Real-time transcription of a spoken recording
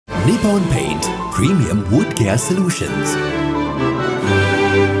Nippon Paint Premium Wood Care Solutions.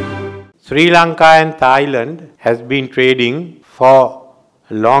 Sri Lanka and Thailand has been trading for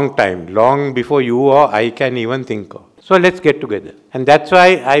a long time, long before you or I can even think of. So let's get together. And that's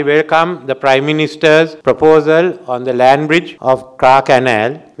why I welcome the Prime Minister's proposal on the land bridge of Kra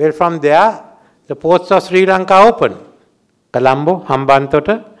Canal, where from there the ports of Sri Lanka open. Colombo,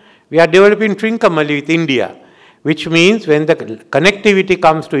 Hambantota. We are developing Trincomalee with India, which means when the connectivity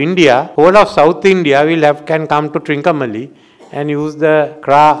comes to India, whole of South India can come to Trincomalee and use the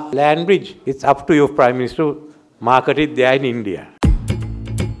Kra land bridge. It's up to you, Prime Minister, to market it there in India.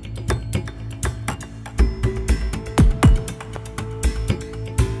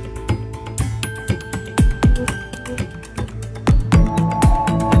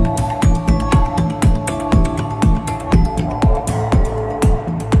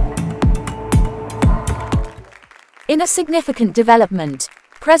 In a significant development,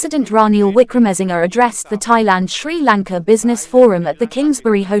 President Ranil Wickremesinghe addressed the Thailand-Sri Lanka Business Forum at the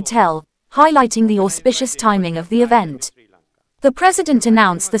Kingsbury Hotel, highlighting the auspicious timing of the event. The president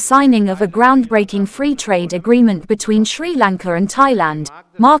announced the signing of a groundbreaking free trade agreement between Sri Lanka and Thailand,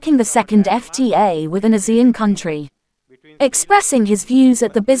 marking the second FTA with an ASEAN country. Expressing his views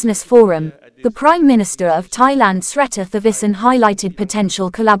at the Business Forum, the Prime Minister of Thailand Srettha Thavisin highlighted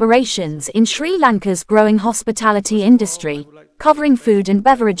potential collaborations in Sri Lanka's growing hospitality industry, covering food and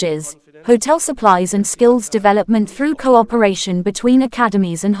beverages, hotel supplies and skills development through cooperation between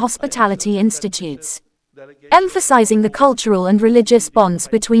academies and hospitality institutes. Emphasizing the cultural and religious bonds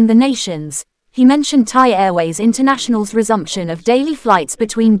between the nations, he mentioned Thai Airways International's resumption of daily flights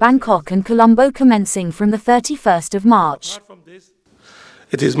between Bangkok and Colombo commencing from the 31st of March.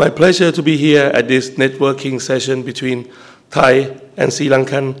 It is my pleasure to be here at this networking session between Thai and Sri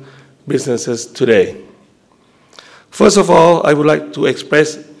Lankan businesses today. First of all, I would like to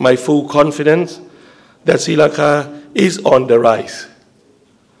express my full confidence that Sri Lanka is on the rise.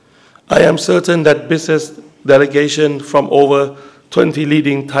 I am certain that business delegations from over 20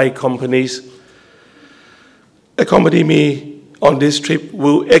 leading Thai companies accompany me on this trip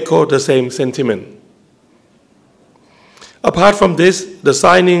will echo the same sentiment. Apart from this, the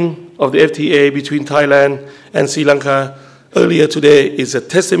signing of the FTA between Thailand and Sri Lanka earlier today is a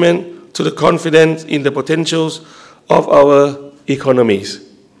testament to the confidence in the potentials of our economies.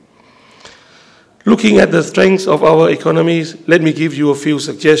 Looking at the strengths of our economies, let me give you a few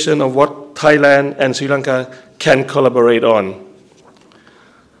suggestions of what Thailand and Sri Lanka can collaborate on.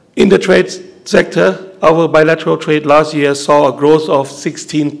 In the trade sector, our bilateral trade last year saw a growth of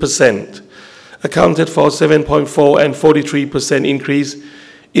 16%, accounted for 7.4% and 43% increase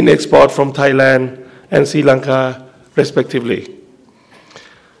in export from Thailand and Sri Lanka, respectively.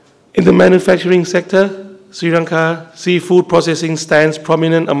 In the manufacturing sector, Sri Lanka seafood processing stands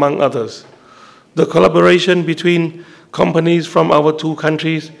prominent among others. The collaboration between companies from our two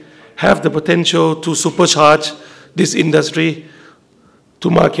countries have the potential to supercharge this industry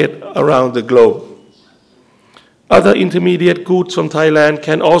to market around the globe. Other intermediate goods from Thailand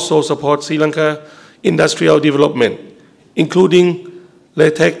can also support Sri Lanka industrial development, including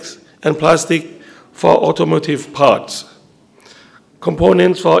latex and plastic for automotive parts,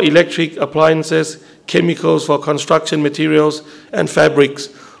 components for electric appliances, chemicals for construction materials, and fabrics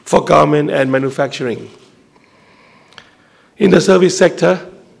for garment and manufacturing. In the service sector,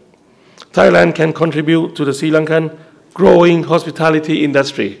 Thailand can contribute to the Sri Lankan growing hospitality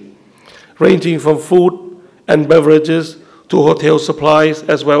industry, ranging from food and beverages to hotel supplies,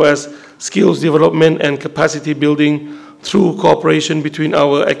 as well as skills development and capacity building through cooperation between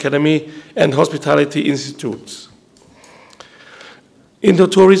our academy and hospitality institutes. In the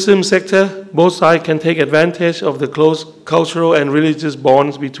tourism sector, both sides can take advantage of the close cultural and religious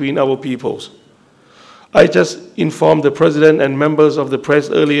bonds between our peoples. I just informed the President and members of the press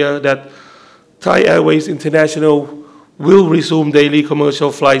earlier that Thai Airways International will resume daily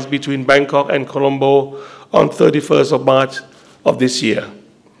commercial flights between Bangkok and Colombo on 31st of March of this year.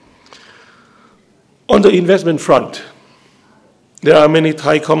 On the investment front, there are many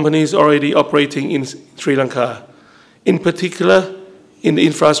Thai companies already operating in Sri Lanka, in particular in the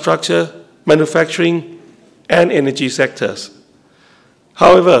infrastructure, manufacturing, and energy sectors.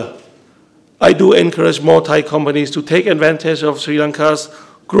 However, I do encourage more Thai companies to take advantage of Sri Lanka's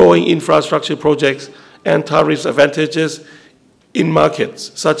growing infrastructure projects and tariff advantages in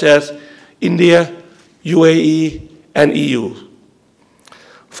markets such as India, UAE, and EU.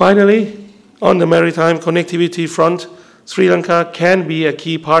 Finally, on the maritime connectivity front, Sri Lanka can be a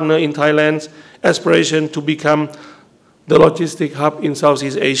key partner in Thailand's aspiration to become the logistic hub in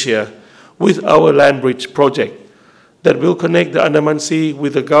Southeast Asia with our land bridge project. that will connect the Andaman Sea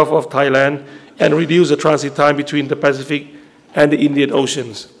with the Gulf of Thailand and reduce the transit time between the Pacific and the Indian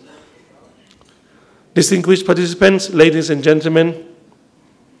Oceans. Distinguished participants, ladies and gentlemen,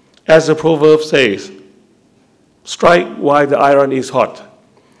 as the proverb says, strike while the iron is hot.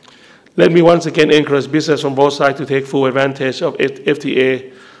 Let me once again encourage business from both sides to take full advantage of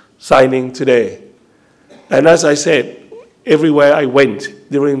FTA signing today. And as I said, everywhere I went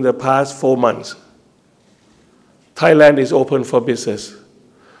during the past 4 months, Thailand is open for business.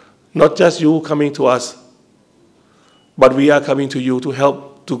 Not just you coming to us, but we are coming to you to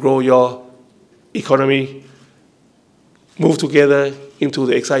help to grow your economy, move together into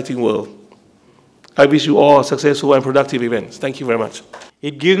the exciting world. I wish you all successful and productive events. Thank you very much.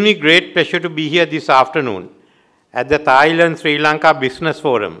 It gives me great pleasure to be here this afternoon at the Thailand-Sri Lanka Business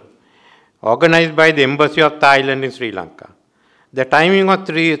Forum, organized by the Embassy of Thailand in Sri Lanka. The timing of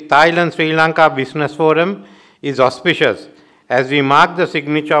Thailand-Sri Lanka Business Forum is auspicious as we mark the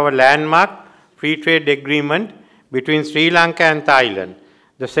signature of a landmark free trade agreement between Sri Lanka and Thailand,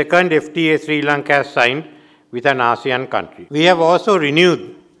 the second FTA Sri Lanka has signed with an ASEAN country. We have also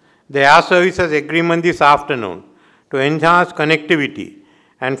renewed the air services agreement this afternoon to enhance connectivity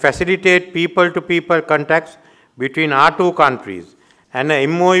and facilitate people-to-people contacts between our two countries, and a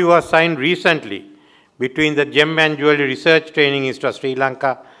MOU was signed recently between the Gem and Jewellery Research Training Institute of Sri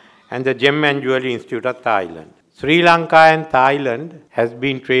Lanka and the Gem and Jewellery Institute of Thailand. Sri Lanka and Thailand has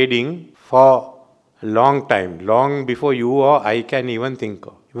been trading for a long time, long before you or I can even think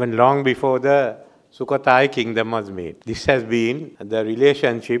of, even long before the Sukhothai kingdom was made. This has been the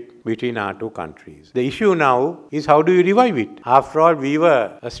relationship between our two countries. The issue now is how do you revive it? After all, we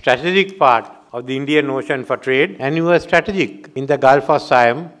were a strategic part of the Indian Ocean for trade, and we were strategic in the Gulf of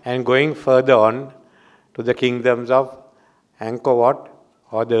Siam and going further on to the kingdoms of Angkor Wat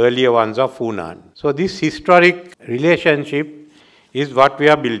or the earlier ones of Funan. So this historic relationship is what we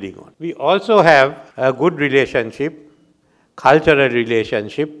are building on. We also have a good relationship, cultural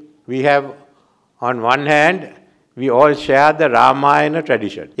relationship. We have, on one hand, we all share the Ramayana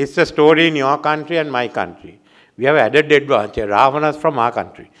tradition. It's a story in your country and my country. We have added advantage, Ravanas from our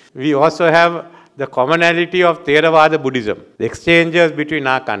country. We also have the commonality of Theravada Buddhism, the exchanges between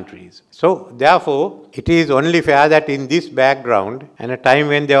our countries. So, therefore, it is only fair that in this background, and a time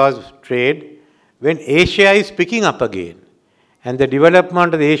when there was trade, when Asia is picking up again, and the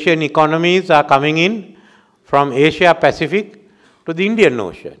development of the Asian economies are coming in from Asia Pacific to the Indian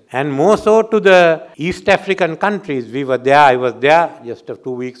Ocean, and more so to the East African countries. We were there, I was there just 2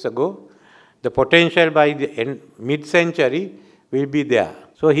 weeks ago. The potential by the mid-century will be there.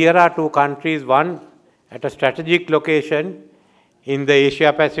 So here are two countries, one at a strategic location in the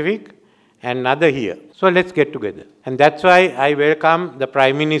Asia Pacific and another here. So let's get together. And that's why I welcome the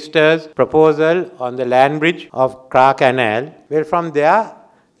Prime Minister's proposal on the land bridge of Kra Canal, where from there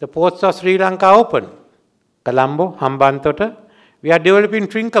the ports of Sri Lanka open. Colombo, Hambantota. We are developing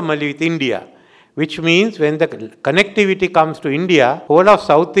Trincomalee with India, which means when the connectivity comes to India, whole of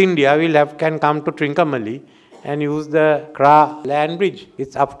South India can come to Trincomalee and use the Kra land bridge.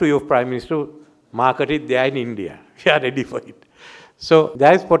 It's up to you, Prime Minister, to market it there in India. We are ready for it. So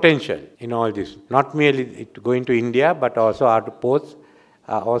there is potential in all this. Not merely going to India, but also our ports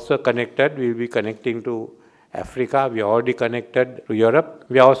are also connected. We will be connecting to Africa. We are already connected to Europe.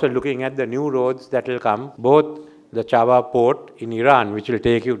 We are also looking at the new roads that will come, both the Chava port in Iran, which will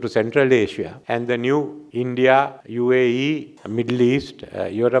take you to Central Asia, and the new India, UAE, Middle East,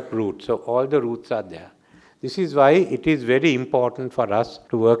 Europe route. So all the routes are there. This is why it is very important for us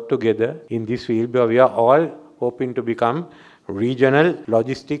to work together in this field, because we are all hoping to become regional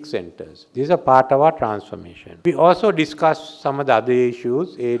logistics centers. This is a part of our transformation. We also discussed some of the other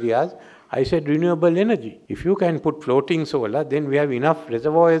areas. I said renewable energy. If you can put floating solar, then we have enough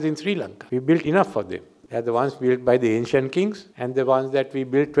reservoirs in Sri Lanka. We built enough for them. They are the ones built by the ancient kings and the ones that we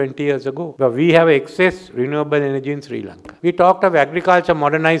built 20 years ago. But we have excess renewable energy in Sri Lanka. We talked of agriculture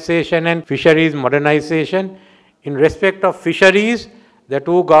modernization and fisheries modernization. In respect of fisheries, the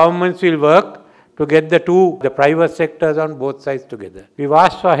two governments will work to get the private sectors on both sides together. We've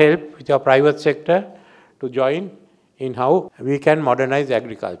asked for help with our private sector to join in how we can modernize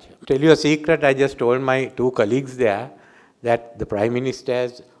agriculture. To tell you a secret, I just told my two colleagues there that the Prime Minister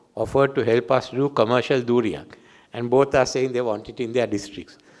has offered to help us do commercial durian, and both are saying they want it in their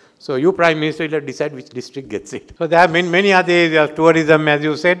districts. So you, Prime Minister, will decide which district gets it. So there are many other areas, tourism, as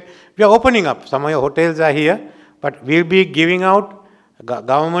you said. We are opening up. Some of your hotels are here, but we'll be giving out,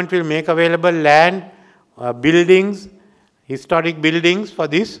 government will make available land, buildings, historic buildings for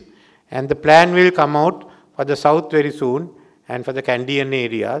this, and the plan will come out for the south very soon and for the Candian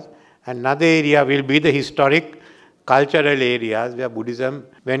areas. Another area will be the historic cultural areas where Buddhism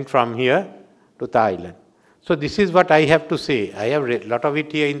went from here to Thailand. So this is what I have to say. I have read a lot of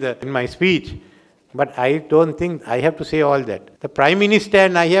it here in my speech, but I don't think I have to say all that. The Prime Minister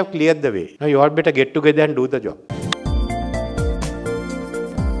and I have cleared the way. Now you all better get together and do the job.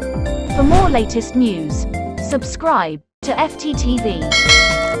 For more latest news, subscribe to FTTV.